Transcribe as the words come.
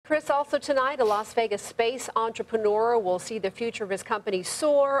Chris, also tonight, a Las Vegas space entrepreneur will see the future of his company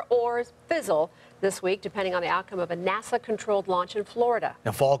soar or fizzle this week, depending on the outcome of a NASA-controlled launch in Florida.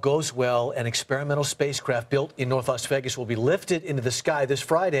 Now, if all goes well, an experimental spacecraft built in North Las Vegas will be lifted into the sky this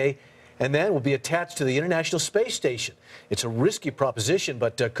Friday and then will be attached to the International Space Station. It's a risky proposition,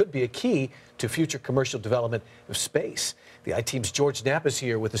 but could be a key to future commercial development of space. The I-Team's George Knapp is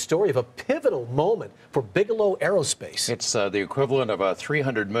here with the story of a pivotal moment for Bigelow Aerospace. It's the equivalent of a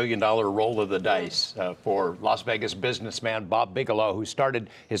 $300 million roll of the dice for Las Vegas businessman Bob Bigelow, who started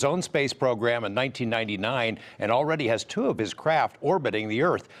his own space program in 1999 and already has two of his craft orbiting the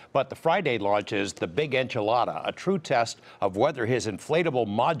Earth. But the Friday launch is the Big Enchilada, a true test of whether his inflatable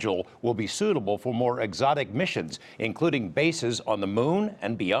module will be suitable for more exotic missions, including bases on the moon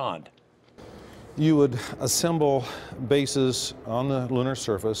and beyond. You would assemble bases on the lunar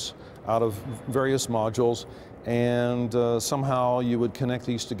surface out of various modules, and somehow you would connect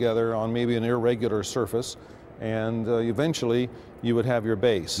these together on maybe an irregular surface, and eventually you would have your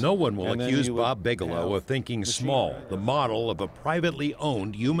base. No one will accuse Bob Bigelow of thinking small. The model of a privately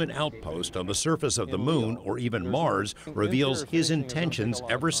owned human outpost on the surface of the moon or even Mars reveals his intentions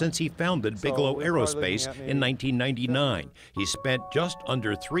ever since he founded Bigelow Aerospace in 1999. He spent just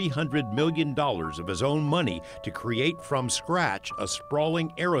under $300 million of his own money to create from scratch a sprawling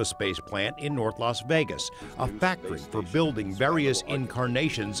aerospace plant in North Las Vegas, a factory for building various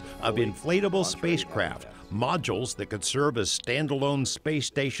incarnations of inflatable spacecraft, modules that could serve as standalone space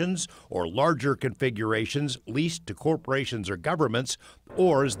stations or larger configurations leased to corporations or governments,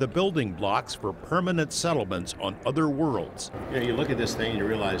 or as the building blocks for permanent settlements on other worlds. You know, you look at this thing and you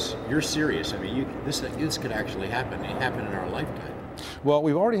realize you're serious. I mean, this could actually happen. It happened in our lifetime. Well,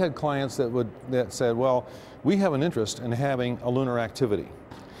 we've already had clients that said, well, we have an interest in having a lunar activity.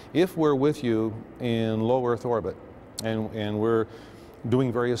 If we're with you in low Earth orbit and we're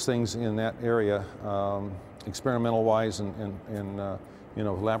doing various things in that area, experimental wise and you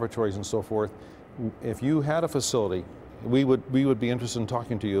know, laboratories and so forth. If you had a facility, we would be interested in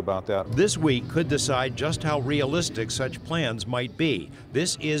talking to you about that. This week could decide just how realistic such plans might be.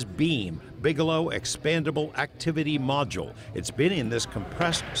 This is BEAM, Bigelow Expandable Activity Module. It's been in this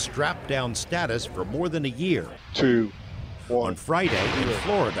compressed strap-down status for more than a year. On Friday in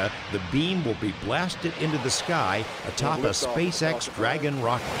Florida, the beam will be blasted into the sky atop a SpaceX Dragon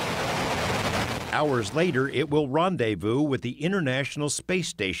rocket. Hours later, it will rendezvous with the International Space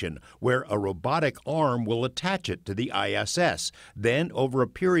Station, where a robotic arm will attach it to the ISS. Then, over a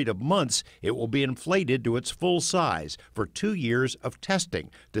period of months, it will be inflated to its full size for 2 years of testing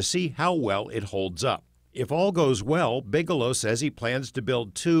to see how well it holds up. If all goes well, Bigelow says he plans to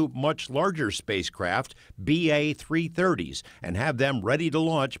build two much larger spacecraft, BA-330s, and have them ready to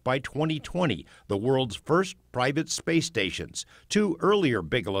launch by 2020, the world's first private space stations. Two earlier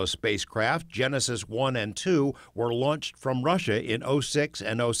Bigelow spacecraft, Genesis 1 and 2, were launched from Russia in 06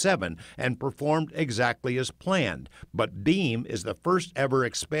 and 07 and performed exactly as planned. But BEAM is the first ever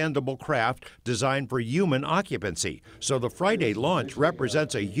expandable craft designed for human occupancy. So the Friday launch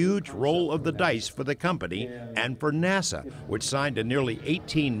represents a huge roll of the dice for the company and for NASA, which signed a nearly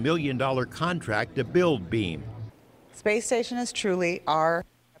 $18 million contract to build BEAM. Space station is truly our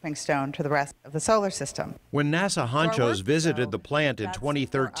stepping stone to the rest of the solar system. When NASA honchos visited the plant in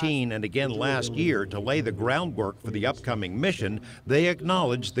 2013 and again last year to lay the groundwork for the upcoming mission, they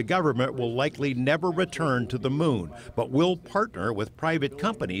acknowledged the government will likely never return to the moon, but will partner with private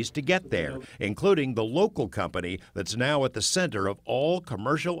companies to get there, including the local company that's now at the center of all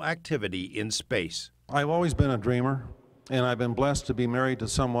commercial activity in space. I've always been a dreamer, and I've been blessed to be married to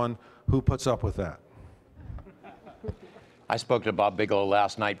someone who puts up with that. I spoke to Bob Bigelow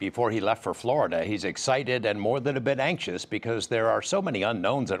last night before he left for Florida. He's excited and more than a bit anxious because there are so many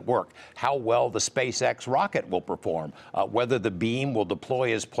unknowns at work. How well the SpaceX rocket will perform, whether the beam will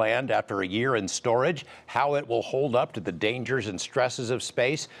deploy as planned after a year in storage, how it will hold up to the dangers and stresses of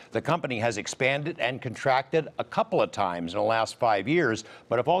space. The company has expanded and contracted a couple of times in the last 5 years,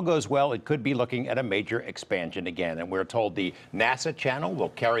 but if all goes well, it could be looking at a major expansion again. And we're told the NASA channel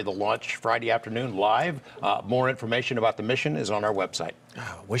will carry the launch Friday afternoon live. More information about the mission is on our website.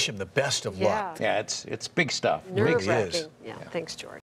 Wish him the best of luck. Yeah, it's big stuff. Nerve-wracking. It is. Yeah, thanks, George.